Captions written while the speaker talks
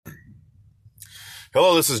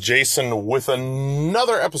Hello, this is Jason with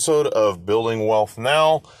another episode of Building Wealth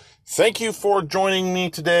Now. Thank you for joining me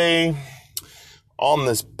today on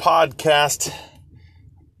this podcast.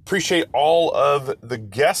 Appreciate all of the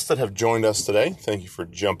guests that have joined us today. Thank you for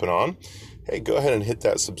jumping on. Hey, go ahead and hit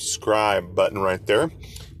that subscribe button right there.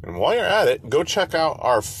 And while you're at it, go check out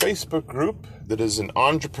our Facebook group that is an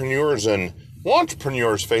entrepreneurs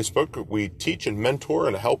Facebook. We teach and mentor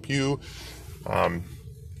and help you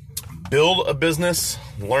build a business,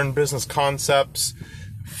 learn business concepts,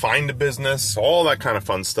 find a business, all that kind of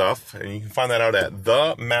fun stuff. And you can find that out at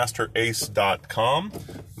themasterace.com,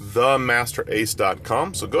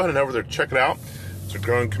 themasterace.com. So go ahead and over there, check it out. It's a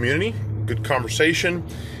growing community, good conversation,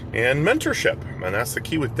 and mentorship. And that's the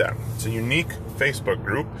key with that. It's a unique Facebook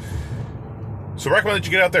group. So I recommend that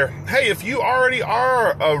you get out there. Hey, if you already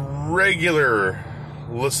are a regular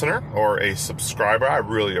listener or a subscriber, I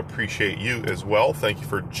really appreciate you as well. Thank you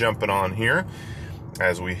for jumping on here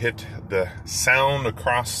as we hit the sound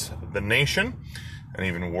across the nation and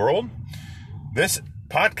even world. This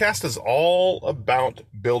podcast is all about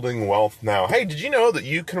building wealth now. Hey, did you know that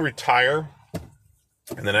you can retire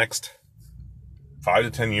in the next 5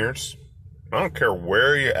 to 10 years? I don't care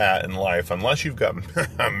where you're at in life, unless you've got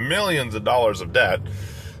millions of dollars of debt,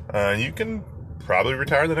 you can probably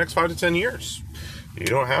retire in the next 5 to 10 years. You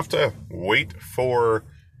don't have to wait for,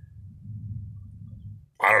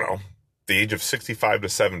 the age of 65 to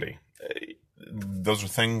 70. Those are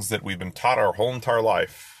things that we've been taught our whole entire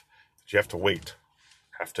life. That you have to wait.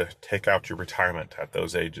 Have to take out your retirement at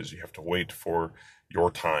those ages. You have to wait for your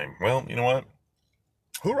time. Well, you know what?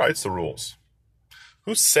 Who writes the rules?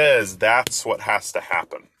 Who says that's what has to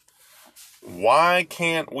happen? Why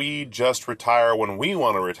can't we just retire when we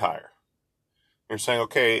want to retire? You're saying,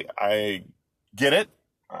 okay, I get it.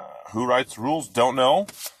 Who writes the rules? Don't know.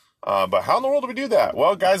 But how in the world do we do that?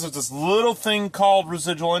 Well, guys, there's this little thing called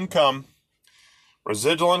residual income.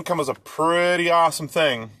 Residual income is a pretty awesome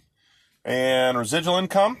thing. And residual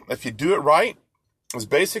income, if you do it right, is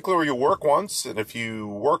basically where you work once. And if you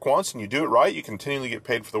work once and you do it right, you continually get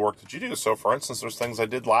paid for the work that you do. So, for instance, there's things I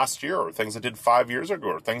did last year, or things I did 5 years ago,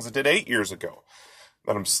 or things I did 8 years ago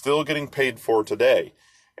that I'm still getting paid for today.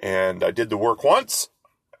 And I did the work once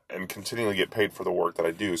and continually get paid for the work that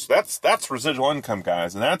I do. So that's residual income,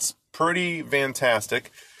 guys, and that's pretty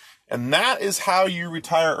fantastic. And that is how you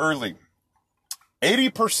retire early.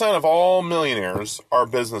 80% of all millionaires are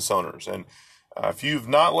business owners. And if you've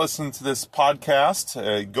not listened to this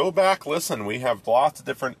podcast, go back, listen. We have lots of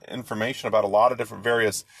different information about a lot of different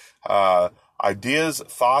various ideas,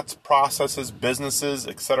 thoughts, processes, businesses,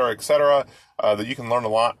 et cetera, that you can learn a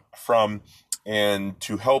lot from, and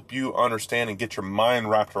to help you understand and get your mind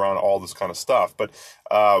wrapped around all this kind of stuff. But,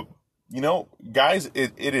 guys,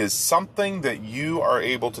 it is something that you are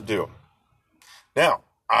able to do. Now,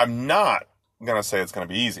 I'm not going to say it's going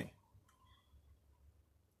to be easy.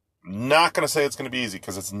 Not going to say it's going to be easy,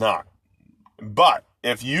 because it's not. But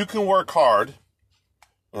if you can work hard in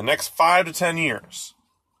the next 5 to 10 years,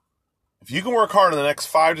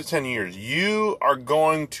 you are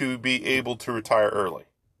going to be able to retire early.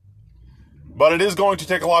 But it is going to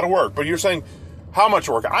take a lot of work. But you're saying, how much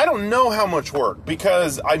work? I don't know how much work,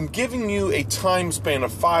 because I'm giving you a time span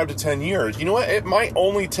of 5 to 10 years. You know what? It might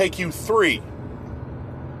only take you 3.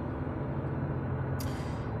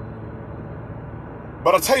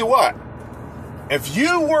 But I'll tell you what, if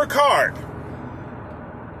you work hard,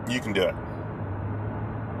 you can do it.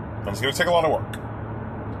 And it's going to take a lot of work.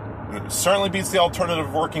 It certainly beats the alternative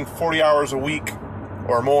of working 40 hours a week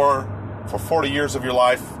or more for 40 years of your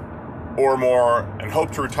life or more, and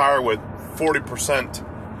hope to retire with 40%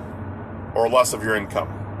 or less of your income,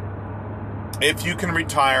 if you can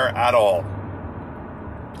retire at all.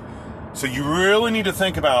 So you really need to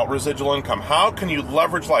think about residual income. How can you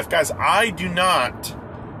leverage life? Guys, I do not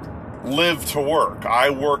live to work. I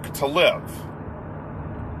work to live.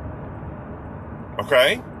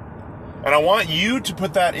 Okay? And I want you to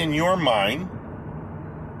put that in your mind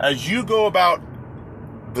as you go about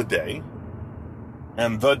the day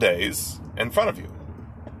and the days in front of you.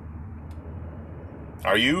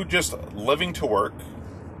 Are you just living to work,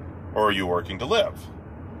 or are you working to live?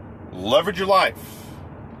 Leverage your life.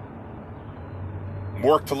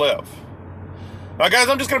 Work to live. Now, guys,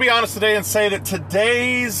 I'm just going to be honest today and say that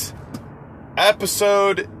today's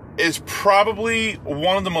episode is probably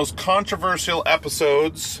one of the most controversial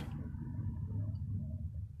episodes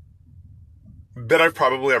that I've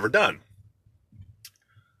probably ever done.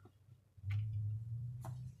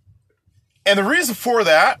 And the reason for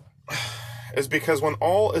that is because when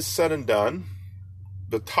all is said and done,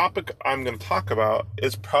 the topic I'm going to talk about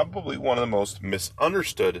is probably one of the most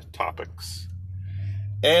misunderstood topics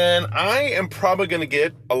And I am probably going to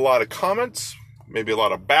get a lot of comments, maybe a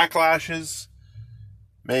lot of backlashes,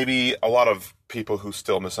 maybe a lot of people who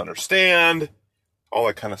still misunderstand, all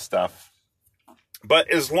that kind of stuff. But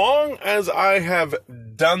as long as I have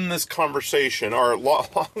done this conversation, or as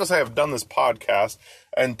long as I have done this podcast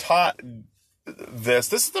and taught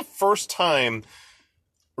this is the first time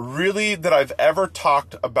really that I've ever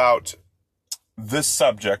talked about this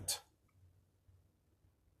subject,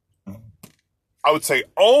 I would say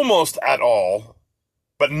almost at all,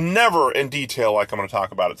 but never in detail like I'm going to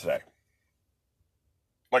talk about it today.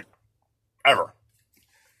 Like, ever.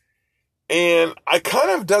 And I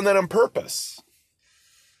kind of done that on purpose.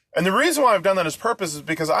 And the reason why I've done that on purpose is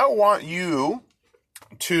because I want you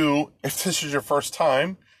to, if this is your first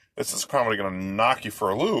time, this is probably going to knock you for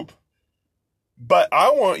a loop, but I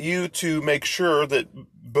want you to make sure that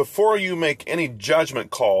before you make any judgment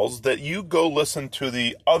calls, that you go listen to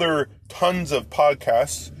the other tons of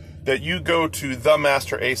podcasts, that you go to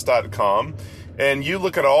themasterace.com and you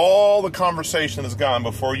look at all the conversation that's gone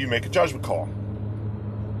before you make a judgment call.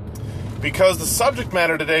 Because the subject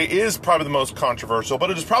matter today is probably the most controversial,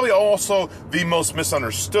 but it is probably also the most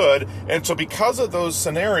misunderstood. And so because of those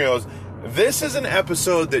scenarios, this is an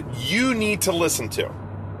episode that you need to listen to.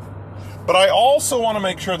 But I also want to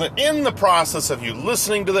make sure that in the process of you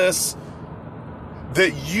listening to this,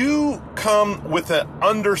 that you come with an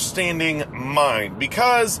understanding mind.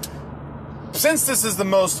 Because since this is the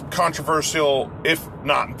most controversial, if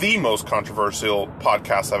not the most controversial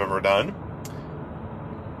podcast I've ever done,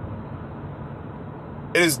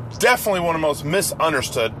 it is definitely one of the most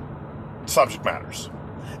misunderstood subject matters.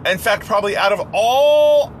 In fact, probably out of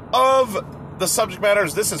all of the subject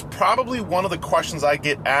matters, this is probably one of the questions I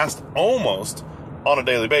get asked almost on a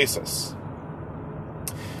daily basis.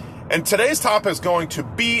 And today's topic is going to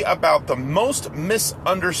be about the most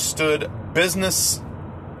misunderstood business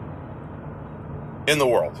in the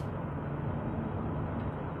world.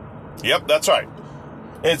 Yep, that's right.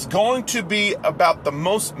 It's going to be about the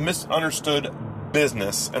most misunderstood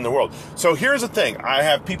business in the world. So here's the thing. I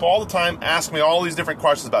have people all the time ask me all these different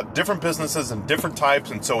questions about different businesses and different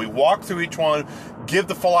types. And so we walk through each one, give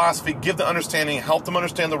the philosophy, give the understanding, help them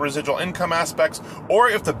understand the residual income aspects, or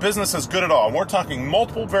if the business is good at all. And we're talking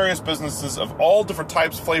multiple various businesses of all different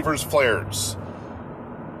types, flavors, flares.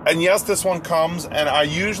 And yes, this one comes, and I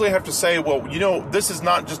usually have to say, well, you know, this is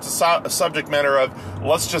not just a subject matter of,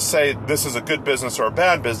 let's just say this is a good business or a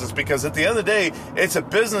bad business, because at the end of the day, it's a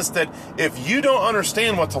business that if you don't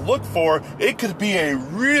understand what to look for, it could be a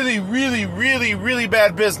really, really, really, really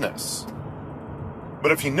bad business.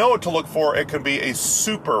 But if you know what to look for, it can be a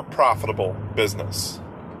super profitable business.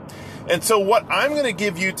 And so what I'm going to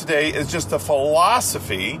give you today is just the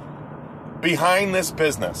philosophy behind this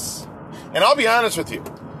business. And I'll be honest with you.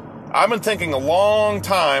 I've been thinking a long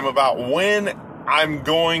time about when I'm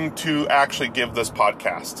going to actually give this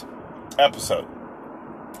podcast episode.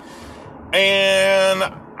 And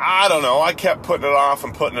I don't know, I kept putting it off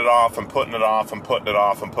and putting it off and putting it off and putting it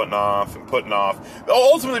off and putting it off and putting it off.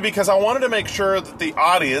 Ultimately because I wanted to make sure that the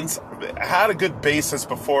audience had a good basis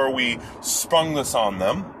before we sprung this on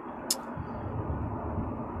them.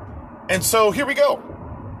 And so here we go.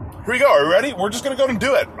 Here we go. Are you ready? We're just going to go and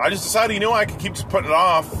do it. I just decided, you know, I could keep just putting it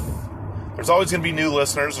off. There's always going to be new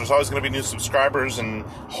listeners. There's always going to be new subscribers, and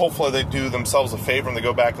hopefully they do themselves a favor and they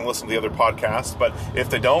go back and listen to the other podcasts. But if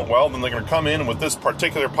they don't, well, then they're going to come in with this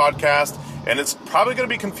particular podcast, and it's probably going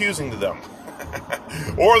to be confusing to them.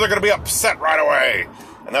 Or they're going to be upset right away,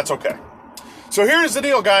 and that's okay. So here's the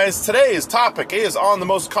deal, guys. Today's topic is on the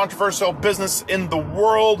most controversial business in the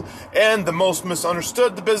world and the most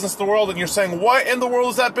misunderstood the business in the world. And you're saying, what in the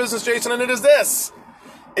world is that business, Jason? And it is this.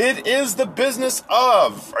 It is the business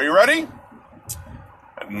of, are you ready?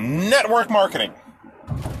 Network marketing.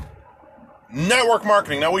 Network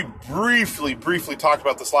marketing. Now, we briefly talked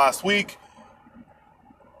about this last week.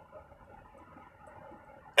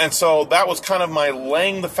 And so that was kind of my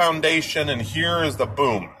laying the foundation, and here is the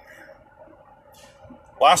boom.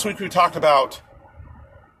 Last week we talked about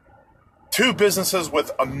two businesses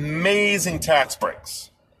with amazing tax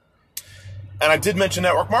breaks. And I did mention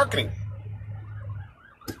network marketing.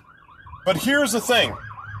 But here's the thing.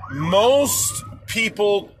 Most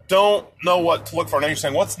people don't know what to look for. Now you're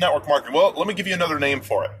saying, what's network marketing? Well, let me give you another name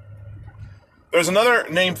for it. There's another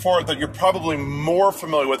name for it that you're probably more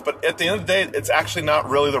familiar with, but at the end of the day, it's actually not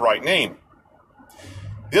really the right name.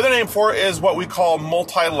 The other name for it is what we call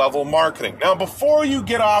multi-level marketing. Now, before you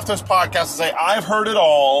get off this podcast and say, I've heard it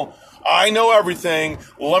all, I know everything,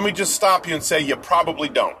 let me just stop you and say, you probably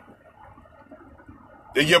don't.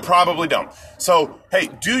 You probably don't. So, hey,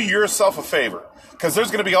 do yourself a favor. because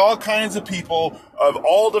there's going to be all kinds of people of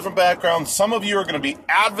all different backgrounds. Some of you are going to be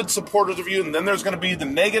avid supporters of you, and then there's going to be the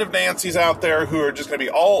negative Nancys out there who are just going to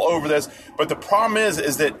be all over this. But the problem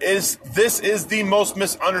is that this is the most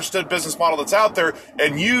misunderstood business model that's out there,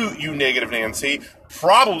 and you negative Nancy,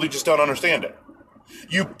 probably just don't understand it.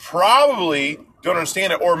 You probably don't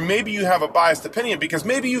understand it, or maybe you have a biased opinion because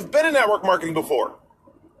maybe you've been in network marketing before.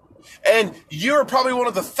 And you're probably one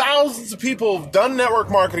of the thousands of people who've done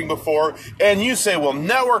network marketing before, and you say, well,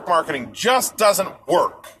 network marketing just doesn't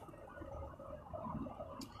work.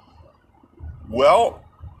 Well,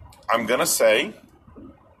 I'm going to say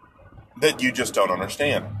that you just don't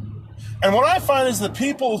understand. And what I find is the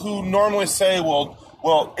people who normally say,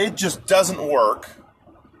 well, it just doesn't work,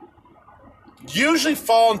 usually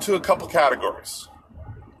fall into a couple categories.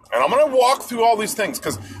 And I'm going to walk through all these things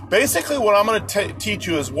because basically what I'm going to teach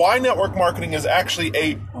you is why network marketing is actually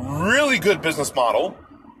a really good business model.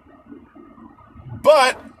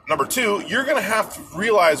 But, number two, you're going to have to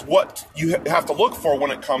realize what you have to look for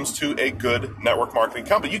when it comes to a good network marketing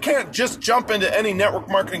company. You can't just jump into any network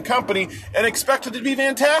marketing company and expect it to be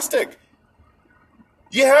fantastic.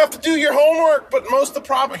 You have to do your homework, but here's the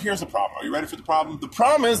problem. Are you ready for the problem? The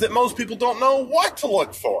problem is that most people don't know what to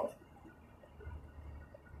look for.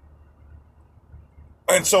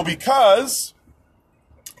 And so because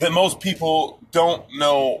that most people don't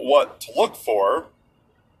know what to look for,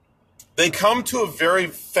 they come to a very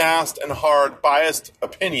fast and hard biased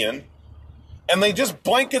opinion, and they just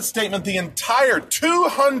blanket statement the entire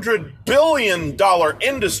 $200 billion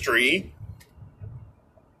industry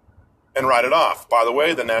and write it off. By the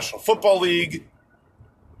way, the National Football League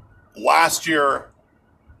last year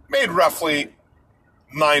made roughly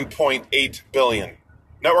 $9.8 billion.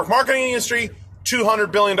 Network marketing industry,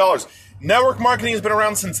 $200 billion. Network marketing has been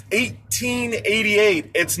around since 1888.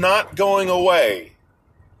 It's not going away.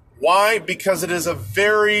 Why? Because it is a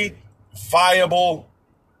very viable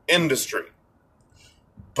industry.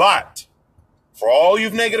 But for all you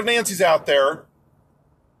negative Nancys out there,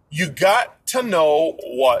 you got to know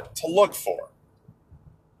what to look for.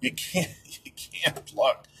 You can't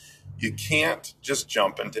look. You can't just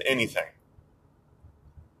jump into anything.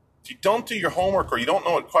 If you don't do your homework or you don't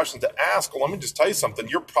know what questions to ask, well, let me just tell you something.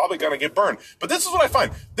 You're probably going to get burned. But this is what I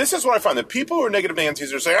find. The people who are negative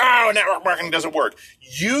Nancys are saying, oh, network marketing doesn't work,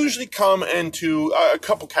 usually come into a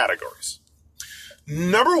couple categories.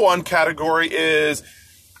 Number one category is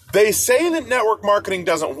they say that network marketing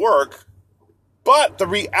doesn't work, but the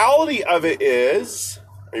reality of it is,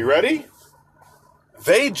 are you ready?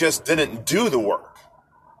 They just didn't do the work.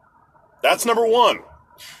 That's number one.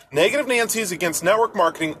 Negative Nancys against network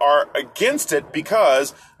marketing are against it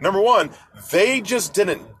because, number one, they just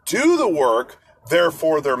didn't do the work,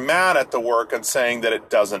 therefore they're mad at the work and saying that it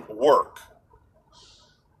doesn't work.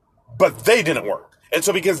 But they didn't work. And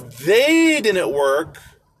so because they didn't work,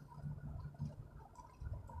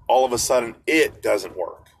 all of a sudden it doesn't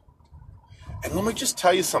work. And let me just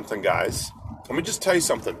tell you something, guys.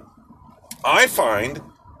 I find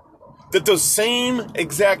that those same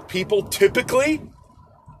exact people typically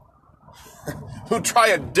who try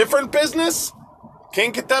a different business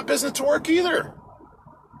can't get that business to work either.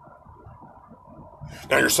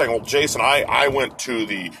 Now you're saying, well, Jason, I went to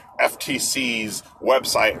the FTC's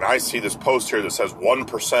website and I see this post here that says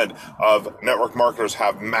 1% of network marketers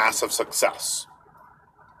have massive success.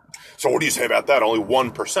 So what do you say about that? Only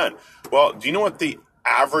 1%. Well, do you know what the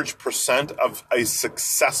average percent of a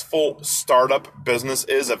successful startup business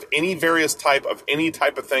is of any various type of any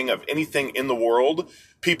type of thing, of anything in the world?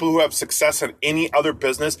 People who have success in any other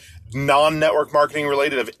business, non-network marketing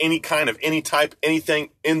related, of any kind, of any type, anything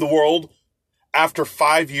in the world, after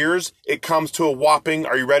 5 years, it comes to a whopping,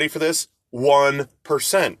 are you ready for this?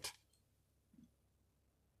 1%.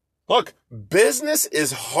 Look, business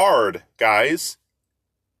is hard, guys.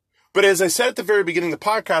 But as I said at the very beginning of the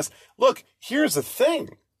podcast, look, here's the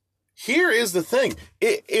thing. Here is the thing.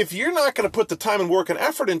 If you're not going to put the time and work and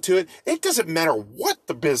effort into it, it doesn't matter what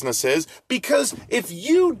the business is, because if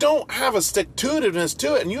you don't have a stick-to-itiveness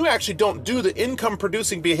to it and you actually don't do the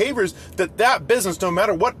income-producing behaviors that business, no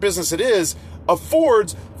matter what business it is,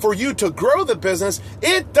 affords for you to grow the business,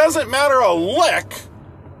 it doesn't matter a lick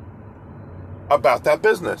about that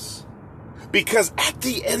business. Because at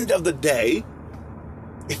the end of the day,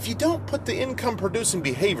 if you don't put the income-producing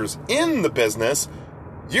behaviors in the business,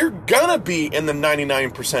 you're gonna be in the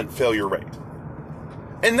 99% failure rate.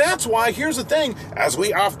 And that's why, here's the thing, as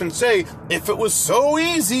we often say, if it was so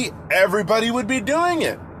easy, everybody would be doing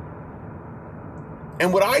it.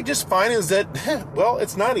 And what I just find is that, well,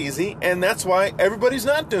 it's not easy, and that's why everybody's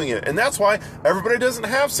not doing it. And that's why everybody doesn't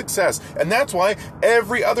have success. And that's why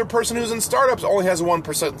every other person who's in startups only has a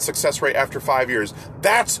 1% success rate after 5 years.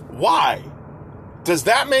 That's why. Does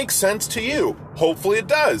that make sense to you? Hopefully it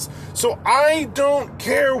does. So I don't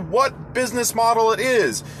care what business model it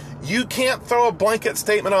is. You can't throw a blanket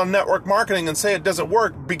statement on network marketing and say it doesn't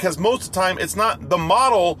work, because most of the time it's not the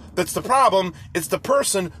model that's the problem, it's the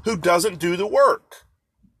person who doesn't do the work.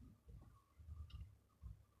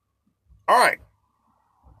 All right.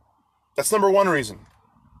 That's number one reason.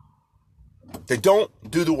 They don't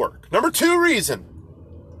do the work. Number two reason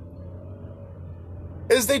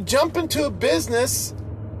is they jump into a business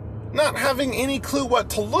not having any clue what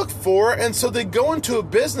to look for, and so they go into a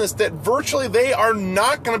business that virtually they are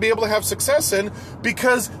not going to be able to have success in,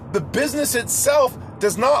 because the business itself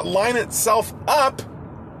does not line itself up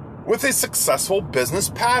with a successful business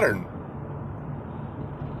pattern.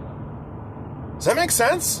 Does that make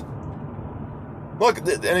sense? Look,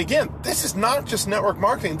 and again, this is not just network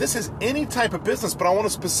marketing. This is any type of business, but I want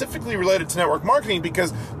to specifically relate it to network marketing,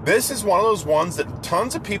 because this is one of those ones that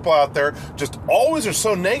tons of people out there just always are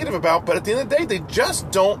so negative about, but at the end of the day, they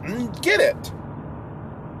just don't get it.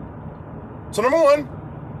 So number one,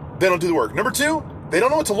 they don't do the work. Number two, they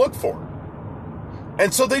don't know what to look for.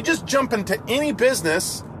 And so they just jump into any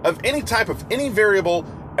business of any type, of any variable,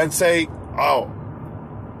 and say, oh,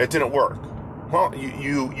 it didn't work. Well,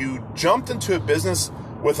 you jumped into a business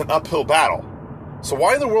with an uphill battle. So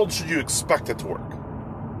why in the world should you expect it to work?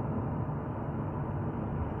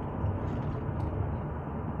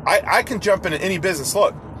 I can jump into any business.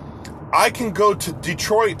 Look, I can go to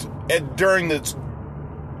Detroit during this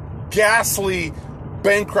ghastly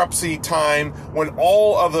bankruptcy time when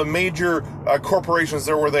all of the major corporations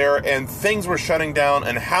there were there, and things were shutting down,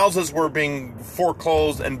 and houses were being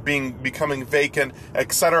foreclosed and becoming vacant,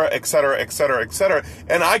 etc., etc., etc., etc.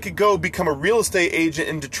 And I could go become a real estate agent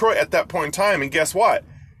in Detroit at that point in time, and guess what?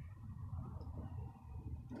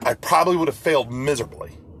 I probably would have failed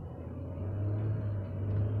miserably.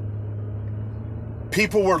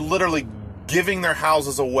 People were literally giving their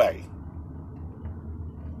houses away.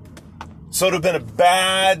 So it would have been a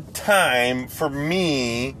bad time for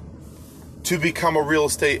me to become a real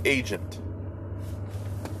estate agent.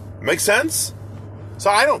 Make sense? So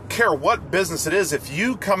I don't care what business it is. If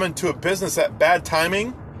you come into a business at bad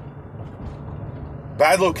timing,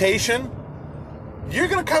 bad location, you're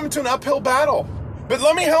going to come into an uphill battle. But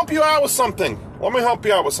let me help you out with something.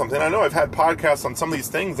 I know I've had podcasts on some of these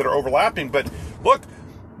things that are overlapping, but look,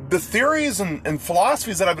 the theories and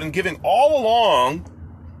philosophies that I've been giving all along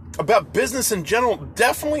about business in general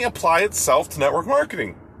definitely apply itself to network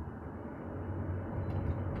marketing.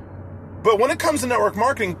 But when it comes to network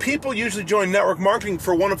marketing, people usually join network marketing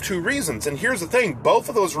for one of two reasons. And here's the thing, both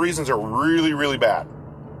of those reasons are really, really bad.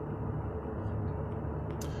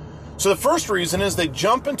 So the first reason is they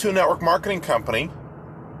jump into a network marketing company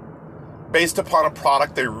based upon a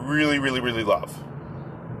product they really, really, really love.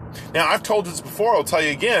 Now, I've told this before, I'll tell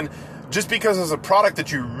you again, just because it's a product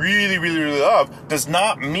that you really, really, really love does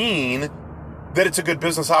not mean that it's a good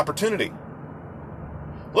business opportunity.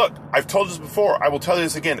 Look, I've told you this before, I will tell you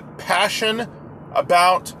this again. Passion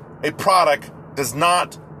about a product does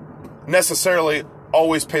not necessarily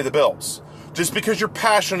always pay the bills. Just because you're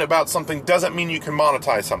passionate about something doesn't mean you can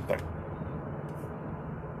monetize something.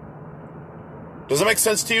 Does that make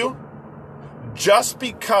sense to you? Just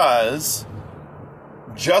because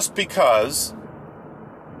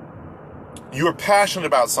you are passionate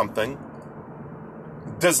about something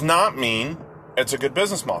does not mean it's a good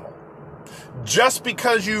business model. Just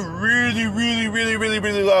because you really, really, really, really,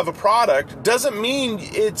 really love a product doesn't mean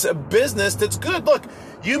it's a business that's good. Look,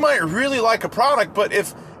 you might really like a product, but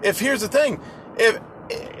if here's the thing,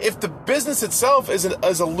 if the business itself is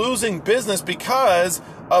a losing business because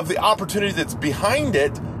of the opportunity that's behind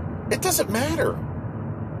it, it doesn't matter.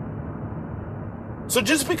 So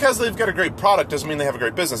just because they've got a great product doesn't mean they have a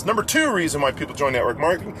great business. Number two reason why people join network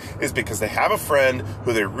marketing is because they have a friend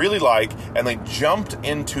who they really like, and they jumped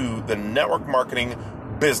into the network marketing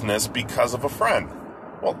business because of a friend.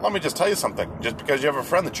 Well, let me just tell you something. Just because you have a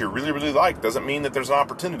friend that you really, really like doesn't mean that there's an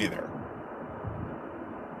opportunity there.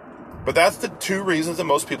 But that's the two reasons that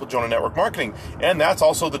most people join network marketing. And that's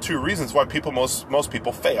also the two reasons why most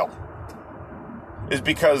people fail. Is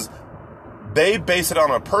because they base it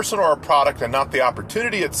on a person or a product and not the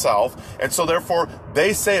opportunity itself. And so therefore,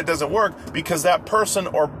 they say it doesn't work because that person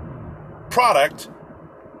or product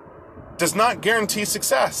does not guarantee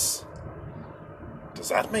success. Does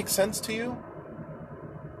that make sense to you?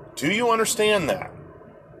 Do you understand that?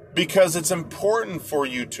 Because it's important for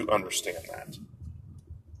you to understand that.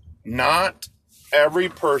 not every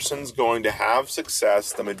person's going to have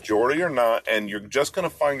success. The majority are not, and you're just going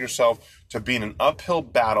to find yourself to be in an uphill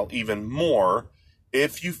battle even more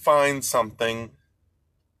if you find something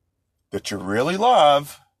that you really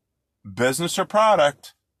love, business or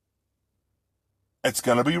product. It's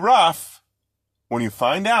going to be rough when you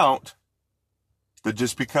find out that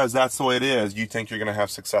just because that's the way it is, you think you're going to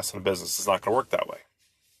have success in a business. It's not going to work that way.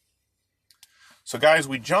 So guys,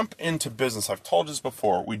 we jump into business. I've told you this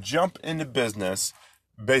before. We jump into business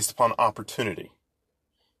based upon opportunity.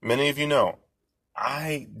 Many of you know,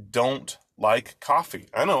 I don't like coffee.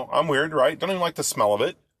 I know, I'm weird, right? Don't even like the smell of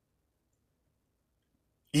it.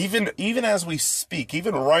 Even as we speak,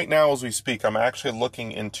 even right now as we speak, I'm actually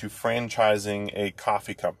looking into franchising a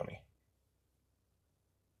coffee company.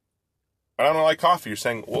 I don't like coffee. You're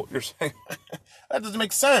saying that doesn't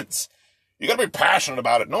make sense. You got to be passionate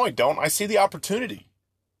about it. No, I don't. I see the opportunity.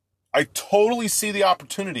 I totally see the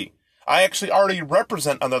opportunity. I actually already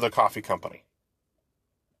represent another coffee company.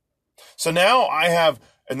 So now I have,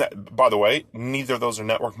 and that, by the way, neither of those are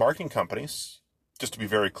network marketing companies, just to be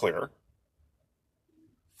very clear.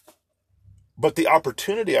 But the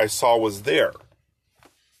opportunity I saw was there.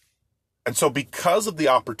 And so because of the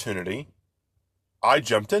opportunity, I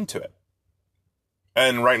jumped into it.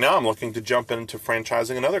 And right now I'm looking to jump into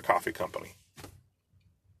franchising another coffee company.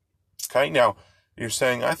 Okay, now you're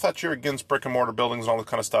saying, I thought you're against brick and mortar buildings and all that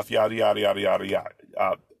kind of stuff, yada, yada, yada, yada,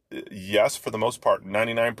 yada. Yes, for the most part,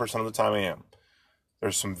 99% of the time I am.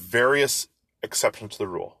 There's some various exceptions to the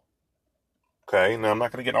rule. Okay, now I'm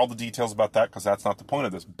not going to get all the details about that because that's not the point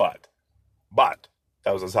of this, but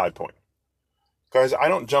that was a side point. Guys, I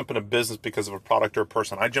don't jump into business because of a product or a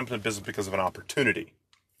person. I jump into business because of an opportunity.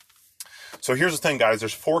 So here's the thing, guys.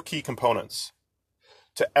 There's 4 key components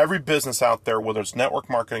to every business out there, whether it's network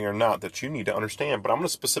marketing or not, that you need to understand. But I'm going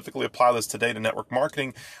to specifically apply this today to network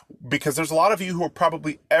marketing because there's a lot of you who are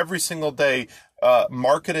probably every single day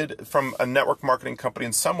marketed from a network marketing company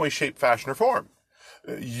in some way, shape, fashion, or form.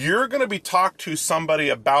 You're going to be talked to somebody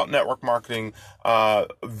about network marketing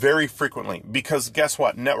very frequently because guess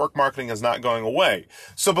what? Network marketing is not going away.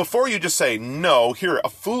 So before you just say no, here, a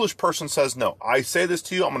foolish person says no. I say this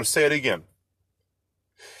to you, I'm going to say it again.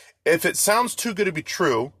 If it sounds too good to be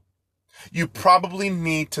true, you probably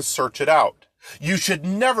need to search it out. You should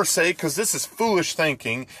never say, because this is foolish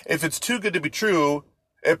thinking, if it's too good to be true,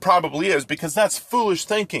 it probably is, because that's foolish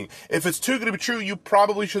thinking. If it's too good to be true, you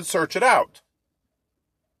probably should search it out.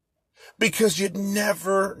 Because you'd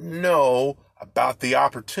never know about the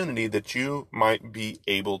opportunity that you might be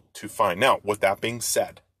able to find. Now, with that being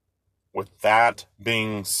said,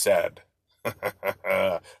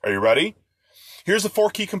 are you ready? Here's the 4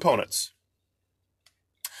 key components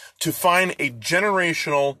to find a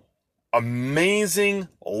generational, amazing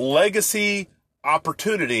legacy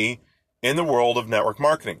opportunity in the world of network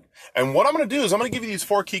marketing. And what I'm going to do is I'm going to give you these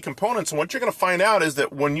 4 key components. And what you're going to find out is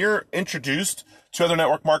that when you're introduced to other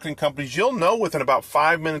network marketing companies, you'll know within about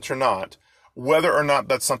 5 minutes or not whether or not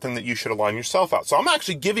that's something that you should align yourself out. So I'm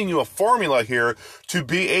actually giving you a formula here to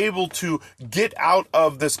be able to get out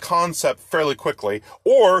of this concept fairly quickly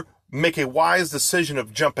or make a wise decision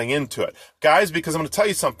of jumping into it. Guys, because I'm going to tell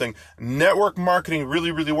you something, network marketing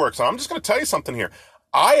really, really works. And I'm just going to tell you something here.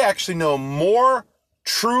 I actually know more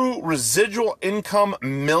true residual income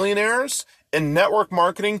millionaires in network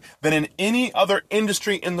marketing than in any other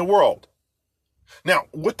industry in the world. Now,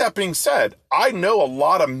 with that being said, I know a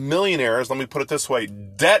lot of millionaires, let me put it this way,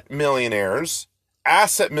 debt millionaires,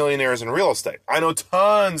 asset millionaires in real estate. I know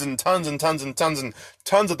tons and tons and tons and tons and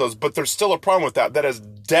tons of those, but there's still a problem with that. That is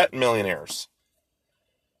debt millionaires.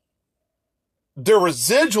 Their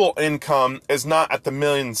residual income is not at the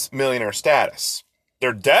millionaire status.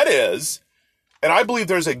 Their debt is, and I believe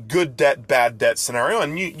there's a good debt, bad debt scenario,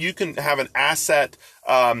 and you can have an asset,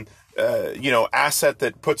 asset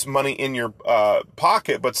that puts money in your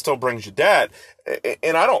pocket but still brings you debt.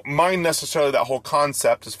 And I don't mind necessarily that whole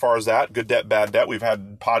concept as far as that, good debt, bad debt. We've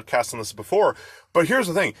had podcasts on this before. But here's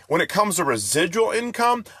the thing. When it comes to residual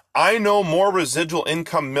income, I know more residual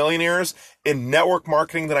income millionaires in network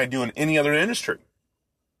marketing than I do in any other industry.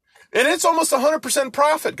 And it's almost 100%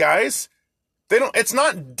 profit, guys. It's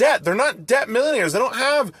not debt. They're not debt millionaires. They don't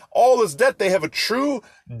have all this debt. They have a true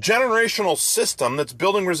generational system that's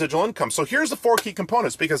building residual income. So here's the 4 key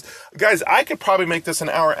components because, guys, I could probably make this an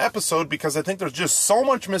hour episode because I think there's just so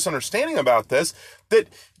much misunderstanding about this that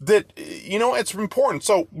it's important.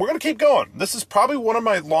 So we're going to keep going. This is probably one of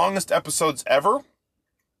my longest episodes ever.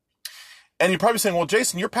 And you're probably saying, well,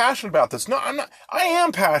 Jason, you're passionate about this. No, I'm not. I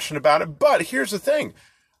am passionate about it, but here's the thing.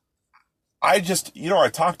 I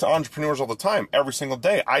talk to entrepreneurs all the time, every single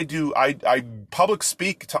day. I public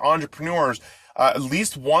speak to entrepreneurs at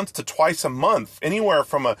least once to twice a month, anywhere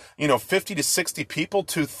from 50 to 60 people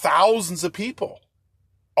to thousands of people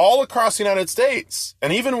all across the United States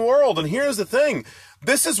and even world. And here's the thing.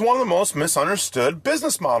 This is one of the most misunderstood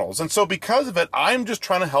business models. And so because of it, I'm just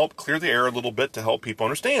trying to help clear the air a little bit to help people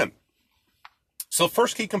understand. So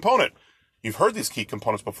first key component, you've heard these key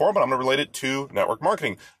components before, but I'm going to relate it to network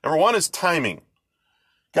marketing. Number one is timing.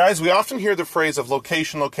 Guys, we often hear the phrase of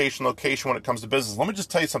location, location, location when it comes to business. Let me just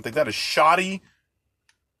tell you something. That is shoddy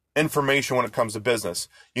information when it comes to business.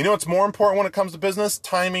 You know what's more important when it comes to business?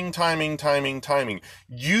 Timing, timing, timing, timing.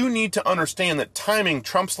 You need to understand that timing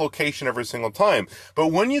trumps location every single time. But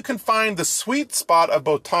when you can find the sweet spot of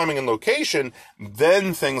both timing and location,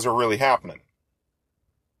 then things are really happening.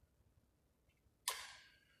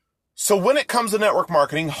 So when it comes to network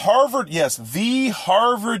marketing, the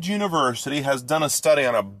Harvard University has done a study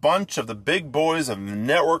on a bunch of the big boys of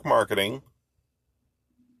network marketing,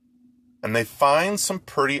 and they find some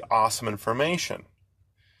pretty awesome information.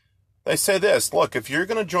 They say this, look, if you're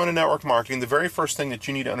going to join a network marketing, the very first thing that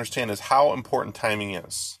you need to understand is how important timing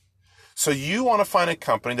is. So you want to find a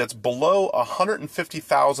company that's below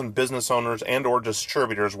 150,000 business owners and or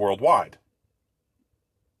distributors worldwide.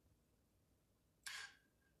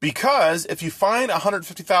 Because if you find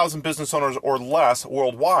 150,000 business owners or less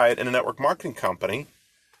worldwide in a network marketing company,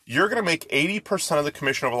 you're going to make 80% of the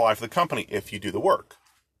commission over the life of the company if you do the work.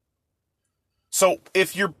 So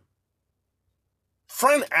if your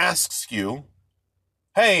friend asks you,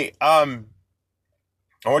 hey, would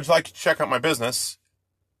you like to check out my business?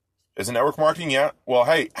 Is it network marketing? Yeah. Well,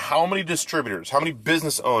 hey, how many distributors, how many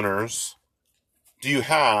business owners do you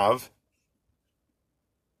have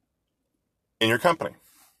in your company?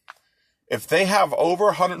 If they have over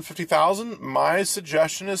 150,000, my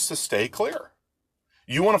suggestion is to stay clear.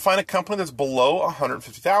 You want to find a company that's below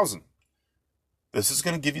 150,000. This is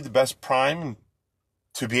going to give you the best prime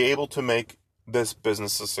to be able to make this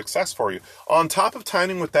business a success for you. On top of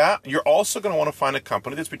timing with that, you're also going to want to find a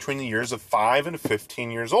company that's between the years of 5 and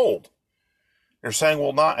 15 years old. You're saying,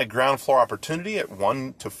 well, not a ground floor opportunity at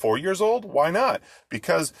 1 to 4 years old? Why not?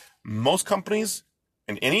 Because most companies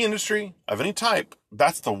in any industry of any type,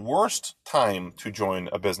 that's the worst time to join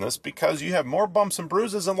a business because you have more bumps and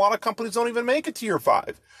bruises and a lot of companies don't even make it to year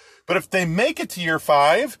 5. But if they make it to year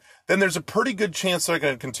 5, then there's a pretty good chance they're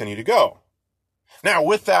going to continue to go. Now,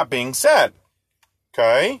 with that being said,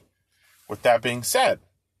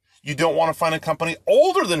 you don't want to find a company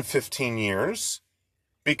older than 15 years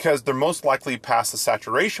because they're most likely past the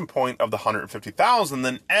saturation point of the 150,000.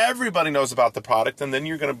 Then everybody knows about the product, and then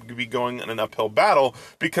you're going to be going in an uphill battle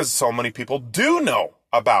because so many people do know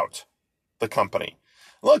about the company.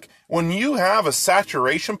 Look, when you have a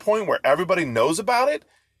saturation point where everybody knows about it,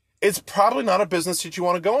 it's probably not a business that you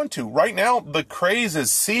want to go into. Right now, the craze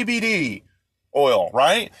is CBD oil,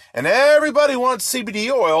 right? And everybody wants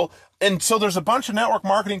CBD oil. And so there's a bunch of network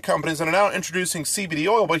marketing companies that are now introducing CBD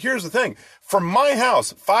oil. But here's the thing. From my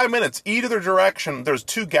house, 5 minutes, either direction, there's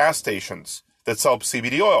 2 gas stations that sell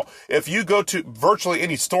CBD oil. If you go to virtually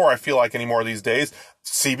any store, I feel like anymore these days,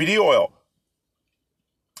 CBD oil.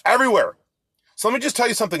 Everywhere. So let me just tell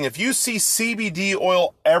you something. If you see CBD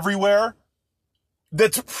oil everywhere,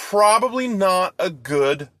 that's probably not a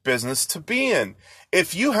good business to be in.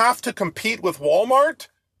 If you have to compete with Walmart,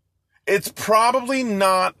 it's probably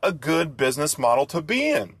not a good business model to be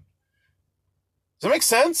in. Does that make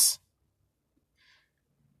sense?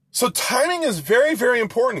 So timing is very, very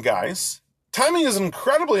important, guys. Timing is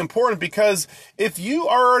incredibly important because if you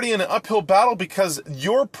are already in an uphill battle because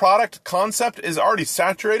your product concept is already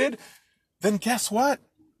saturated, then guess what?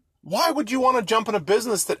 Why would you want to jump in a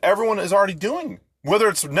business that everyone is already doing? Whether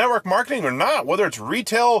it's network marketing or not, whether it's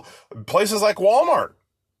retail, places like Walmart.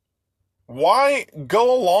 Why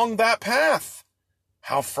go along that path?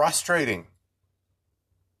 How frustrating.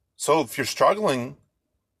 So if you're struggling,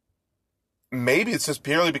 maybe it's just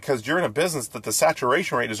purely because you're in a business that the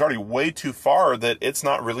saturation rate is already way too far that it's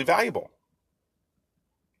not really valuable.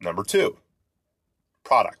 Number 2,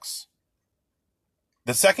 products.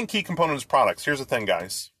 The second key component is products. Here's the thing,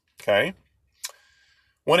 guys. Okay?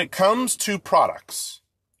 When it comes to products,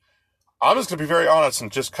 I'm just going to be very honest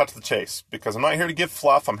and just cut to the chase because I'm not here to give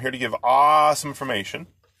fluff. I'm here to give awesome information.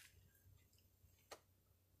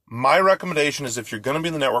 My recommendation is if you're going to be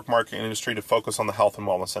in the network marketing industry to focus on the health and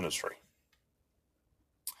wellness industry.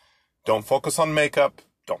 Don't focus on makeup.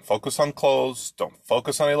 Don't focus on clothes. Don't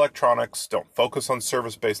focus on electronics. Don't focus on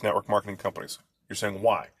service-based network marketing companies. You're saying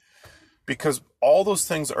why? Because all those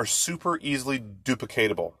things are super easily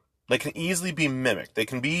duplicatable. They can easily be mimicked. They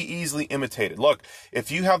can be easily imitated. Look, if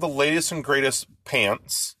you have the latest and greatest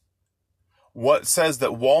pants, what says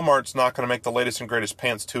that Walmart's not going to make the latest and greatest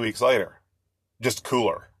pants 2 weeks later? Just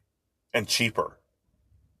cooler and cheaper.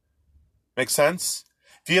 Make sense?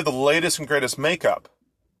 If you have the latest and greatest makeup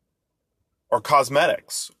or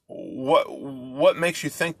cosmetics, what makes you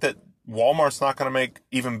think that Walmart's not going to make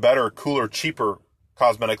even better, cooler, cheaper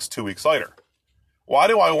cosmetics 2 weeks later? Why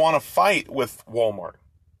do I want to fight with Walmart?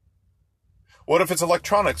 What if it's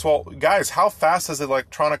electronics? Well, guys, how fast does the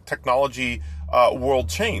electronic technology world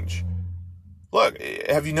change? Look,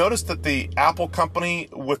 have you noticed that the Apple company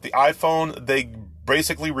with the iPhone, they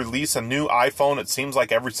basically release a new iPhone, it seems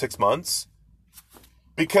like every 6 months?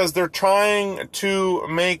 Because they're trying to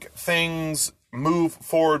make things move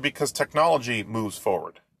forward because technology moves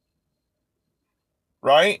forward.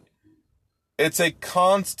 Right? It's a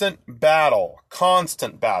constant battle.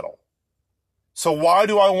 So why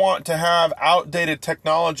do I want to have outdated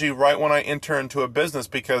technology right when I enter into a business?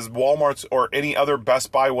 Because Walmart's or any other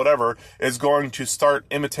Best Buy, whatever, is going to start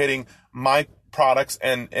imitating my products,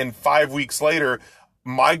 and 5 weeks later,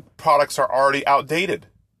 my products are already outdated.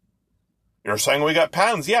 You're saying we got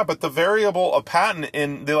patents. Yeah, but the variable of patent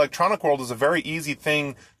in the electronic world is a very easy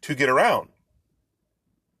thing to get around.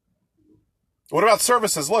 What about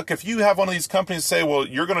services? Look, if you have one of these companies say, well,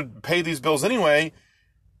 you're going to pay these bills anyway.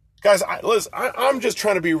 Guys, listen, I'm just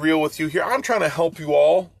trying to be real with you here. I'm trying to help you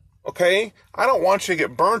all, okay? I don't want you to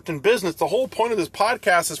get burnt in business. The whole point of this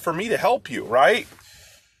podcast is for me to help you, right?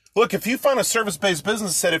 Look, if you find a service-based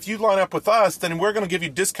business that if you line up with us, then we're going to give you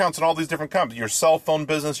discounts on all these different companies. Your cell phone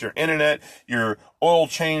business, your internet, your oil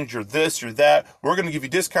change, your this, your that. We're going to give you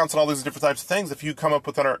discounts on all these different types of things if you come up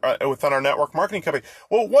within our network marketing company.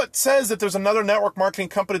 Well, what says that there's another network marketing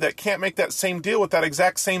company that can't make that same deal with that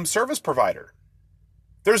exact same service provider?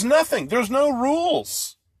 There's nothing. There's no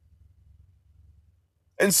rules.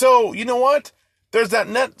 And so, you know what? There's that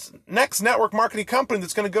next network marketing company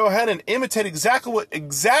that's going to go ahead and imitate exactly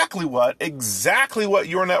what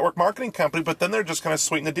your network marketing company, but then they're just going to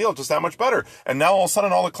sweeten the deal just that much better. And now all of a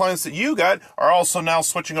sudden, all the clients that you got are also now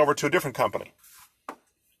switching over to a different company.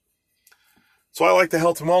 So I like the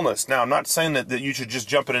health and wellness. Now, I'm not saying that you should just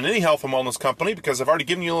jump in any health and wellness company, because I've already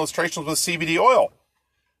given you illustrations with CBD oil.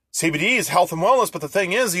 CBD is health and wellness, but the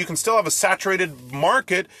thing is, you can still have a saturated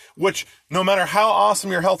market, which no matter how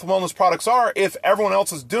awesome your health and wellness products are, if everyone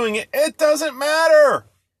else is doing it, it doesn't matter.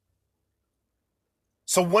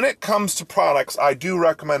 So when it comes to products, I do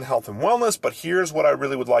recommend health and wellness, but here's what I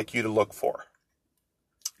really would like you to look for.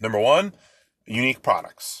 Number one, unique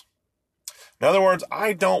products. In other words,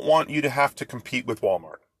 I don't want you to have to compete with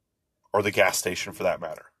Walmart or the gas station for that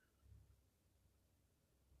matter.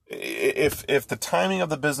 If the timing of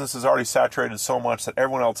the business is already saturated so much that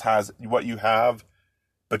everyone else has what you have,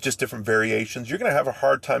 but just different variations, you're going to have a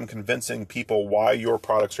hard time convincing people why your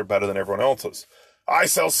products are better than everyone else's. I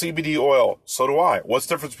sell CBD oil. So do I. What's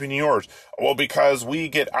the difference between yours? Well, because we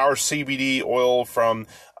get our CBD oil from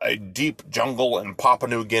a deep jungle in Papua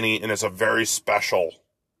New Guinea, and it's a very special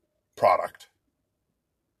product.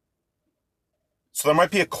 So there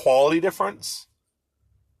might be a quality difference.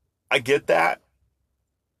 I get that.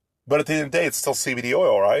 But at the end of the day, it's still CBD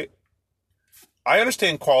oil, right? I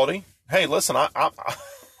understand quality. Hey, listen,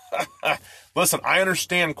 listen, I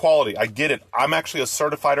understand quality. I get it. I'm actually a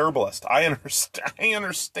certified herbalist. I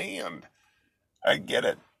understand. I get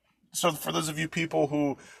it. So for those of you people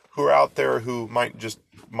who are out there who might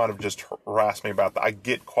have just harassed me about that, I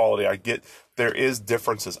get quality. I get there is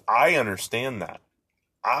differences. I understand that.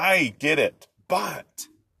 I get it. But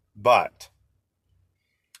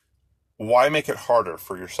why make it harder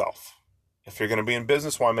for yourself? If you're going to be in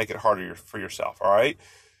business, why make it harder for yourself? All right.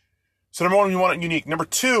 So number one, you want it unique. Number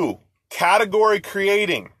two, category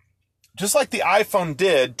creating. Just like the iPhone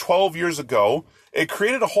did 12 years ago, it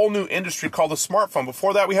created a whole new industry called the smartphone.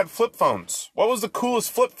 Before that, we had flip phones. What was the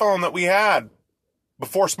coolest flip phone that we had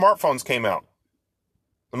before smartphones came out?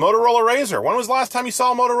 The Motorola Razr. When was the last time you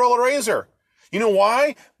saw a Motorola Razr? You know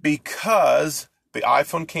why? Because the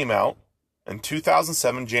iPhone came out in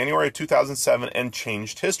 2007, January of 2007, and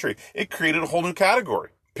changed history. It created a whole new category,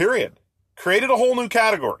 period. Created a whole new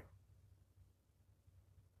category.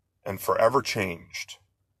 And forever changed.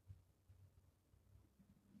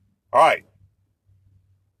 All right.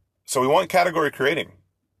 So we want category creating.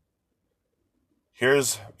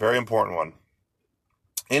 Here's a very important one.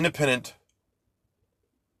 Independent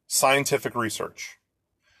scientific research.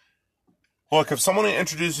 Look, if someone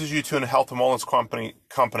introduces you to a health and wellness company,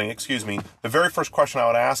 the very first question I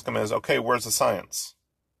would ask them is, okay, where's the science?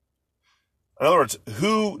 In other words,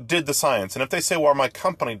 who did the science? And if they say, well, my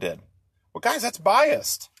company did. Well, guys, that's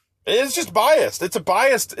biased. It's just biased. It's a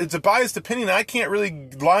biased opinion. I can't really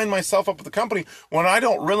line myself up with the company when I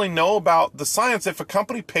don't really know about the science if a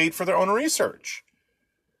company paid for their own research.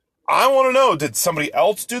 I want to know, did somebody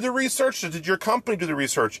else do the research or did your company do the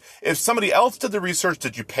research? If somebody else did the research,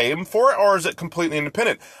 did you pay them for it or is it completely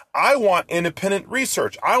independent? I want independent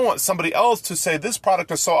research. I want somebody else to say this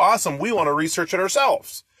product is so awesome, we want to research it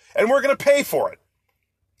ourselves and we're going to pay for it.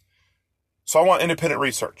 So I want independent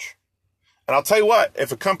research. And I'll tell you what,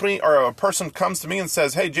 if a company or a person comes to me and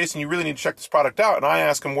says, hey, Jason, you really need to check this product out, and I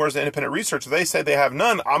ask them, where's the independent research? They say they have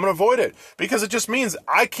none. I'm going to avoid it because it just means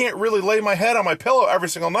I can't really lay my head on my pillow every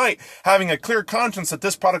single night having a clear conscience that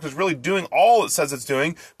this product is really doing all it says it's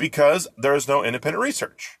doing because there is no independent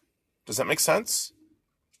research. Does that make sense?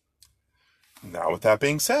 Now, with that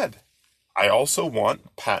being said, I also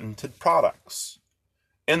want patented products.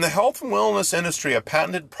 In the health and wellness industry, a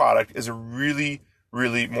patented product is a really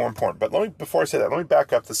more important. But before I say that, let me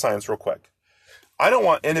back up the science real quick. I don't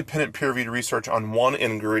want independent peer-reviewed research on one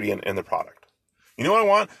ingredient in the product. You know what I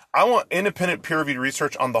want? I want independent peer-reviewed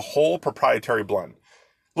research on the whole proprietary blend.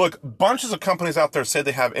 Look, bunches of companies out there say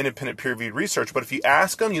they have independent peer-reviewed research, but if you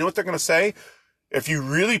ask them, you know what they're going to say? If you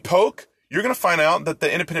really poke, you're going to find out that the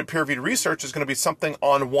independent peer-reviewed research is going to be something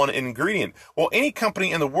on one ingredient. Well, any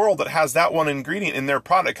company in the world that has that one ingredient in their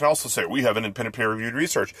product can also say, we have independent peer-reviewed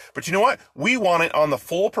research. But you know what? We want it on the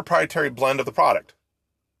full proprietary blend of the product.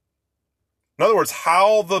 In other words,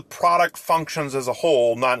 how the product functions as a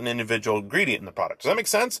whole, not an individual ingredient in the product. Does that make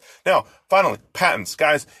sense? Now, finally, patents.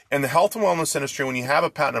 Guys, in the health and wellness industry, when you have a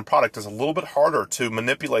patented product, it's a little bit harder to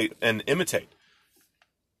manipulate and imitate.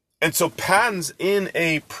 And so patents in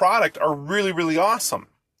a product are really awesome.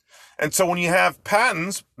 And so when you have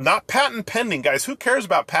patents, not patent pending, guys, who cares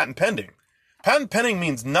about patent pending? Patent pending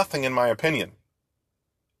means nothing in my opinion.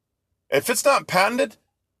 If it's not patented,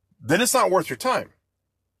 then it's not worth your time.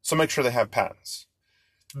 So make sure they have patents.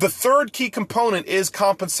 The third key component is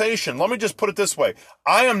compensation. Let me just put it this way.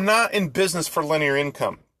 I am not in business for linear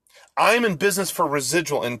income. I am in business for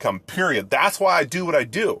residual income, period. That's why I do what I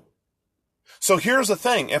do. So here's the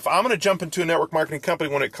thing. If I'm going to jump into a network marketing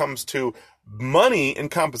company when it comes to money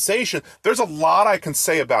and compensation, there's a lot I can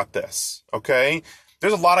say about this, okay?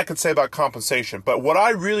 There's a lot I can say about compensation. But what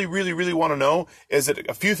I really want to know is that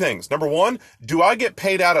a few things. Number one, do I get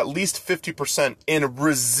paid out at least 50% in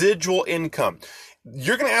residual income?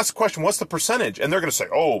 You're going to ask the question, what's the percentage? And they're going to say,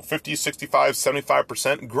 50, 65,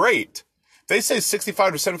 75%. Great. If they say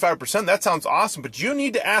 65 to 75%, that sounds awesome. But you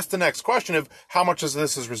need to ask the next question of how much of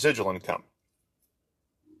this is residual income?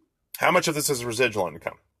 How much of this is residual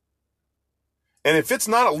income? And if it's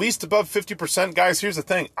not at least above 50%, guys, here's the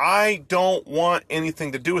thing. I don't want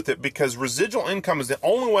anything to do with it because residual income is the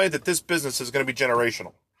only way that this business is going to be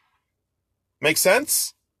generational. Make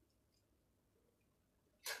sense?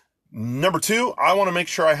 Number two, I want to make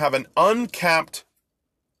sure I have an uncapped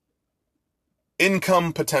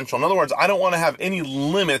income potential. In other words, I don't want to have any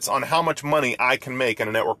limits on how much money I can make in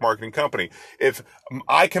a network marketing company. If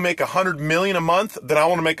I can make $100 million a month, then I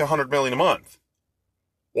want to make $100 million a month.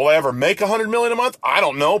 Will I ever make $100 million a month? I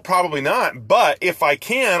don't know. Probably not. But if I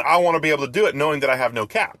can, I want to be able to do it knowing that I have no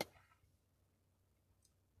cap.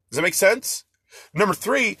 Does that make sense? Number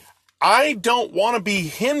three, I don't want to be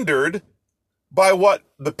hindered by what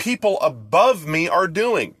the people above me are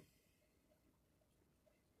doing.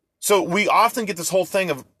 So we often get this whole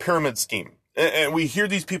thing of pyramid scheme. And we hear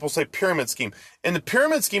these people say pyramid scheme. And the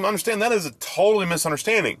pyramid scheme, understand that is a totally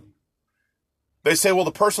misunderstanding. They say, well,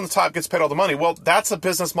 the person on the top gets paid all the money. Well, that's a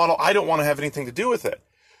business model. I don't want to have anything to do with it.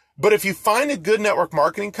 But if you find a good network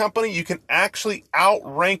marketing company, you can actually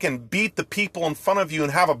outrank and beat the people in front of you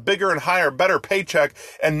and have a bigger and higher, better paycheck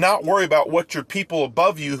and not worry about what your people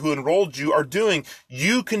above you who enrolled you are doing.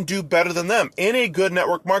 You can do better than them. In a good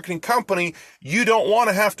network marketing company, you don't want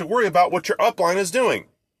to have to worry about what your upline is doing.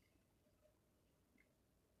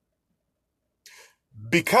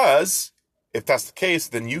 Because if that's the case,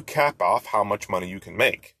 then you cap off how much money you can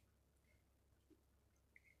make.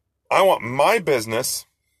 I want my business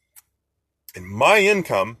and my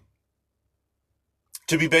income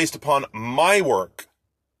to be based upon my work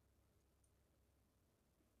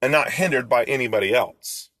and not hindered by anybody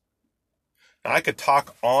else. Now, I could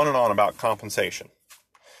talk on and on about compensation.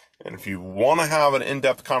 And if you want to have an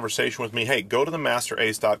in-depth conversation with me, hey, go to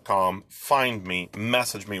themasterace.com, find me,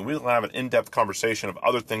 message me. We'll have an in-depth conversation of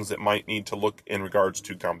other things that might need to look in regards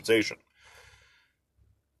to compensation.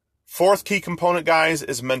 Fourth key component, guys,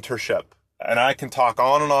 is mentorship. And I can talk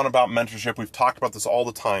on and on about mentorship. We've talked about this all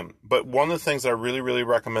the time. But one of the things that I really, really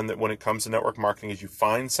recommend that when it comes to network marketing is you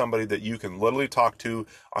find somebody that you can literally talk to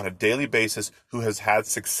on a daily basis who has had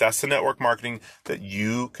success in network marketing that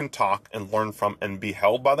you can talk and learn from and be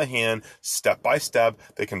held by the hand step by step.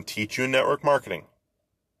 They can teach you in network marketing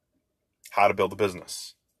how to build a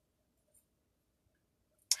business.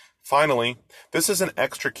 Finally, this is an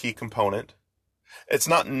extra key component. It's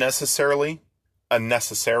not necessarily a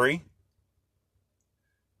necessary,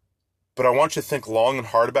 but I want you to think long and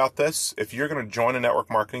hard about this. If you're going to join a network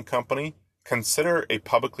marketing company, consider a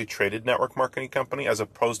publicly traded network marketing company as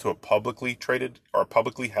opposed to a publicly traded or a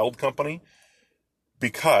publicly held company.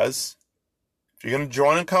 Because if you're going to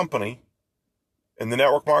join a company in the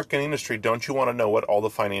network marketing industry, don't you want to know what all the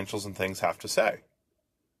financials and things have to say?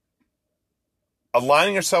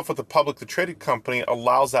 Aligning yourself with a publicly traded company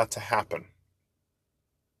allows that to happen.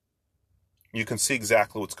 You can see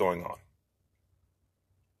exactly what's going on.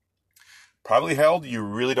 Privately held, you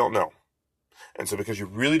really don't know. And so because you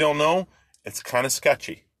really don't know, it's kind of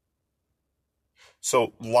sketchy.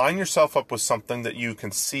 So line yourself up with something that you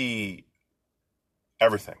can see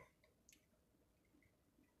everything.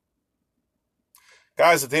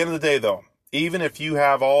 Guys, at the end of the day, though, even if you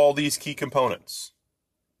have all these key components,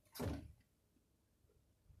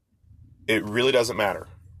 it really doesn't matter.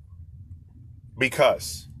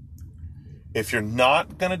 Because if you're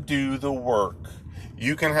not going to do the work,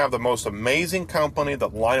 you can have the most amazing company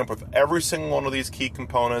that line up with every single one of these key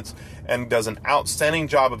components and does an outstanding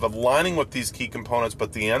job of aligning with these key components. But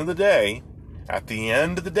at the end of the day,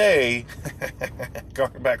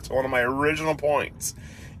 going back to one of my original points,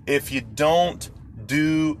 if you don't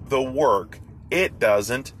do the work, it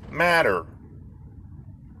doesn't matter.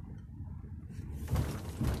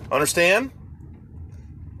 Understand?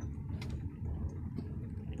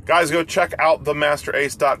 Guys, go check out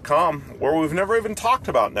themasterace.com, where we've never even talked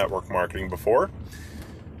about network marketing before.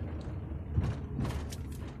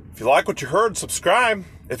 If you like what you heard, subscribe.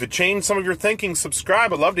 If it changed some of your thinking,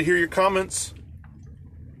 subscribe. I'd love to hear your comments.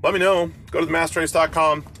 Let me know. Go to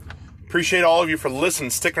themasterace.com. Appreciate all of you for listening,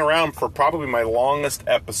 sticking around for probably my longest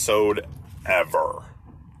episode ever.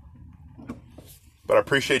 But I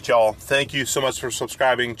appreciate y'all. Thank you so much for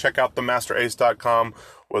subscribing. Check out themasterace.com.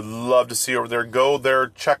 Would love to see you over there. Go there,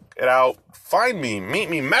 check it out. Find me, meet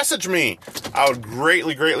me, message me. I would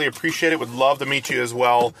greatly, greatly appreciate it. Would love to meet you as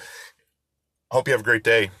well. Hope you have a great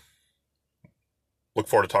day. Look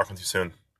forward to talking with you soon.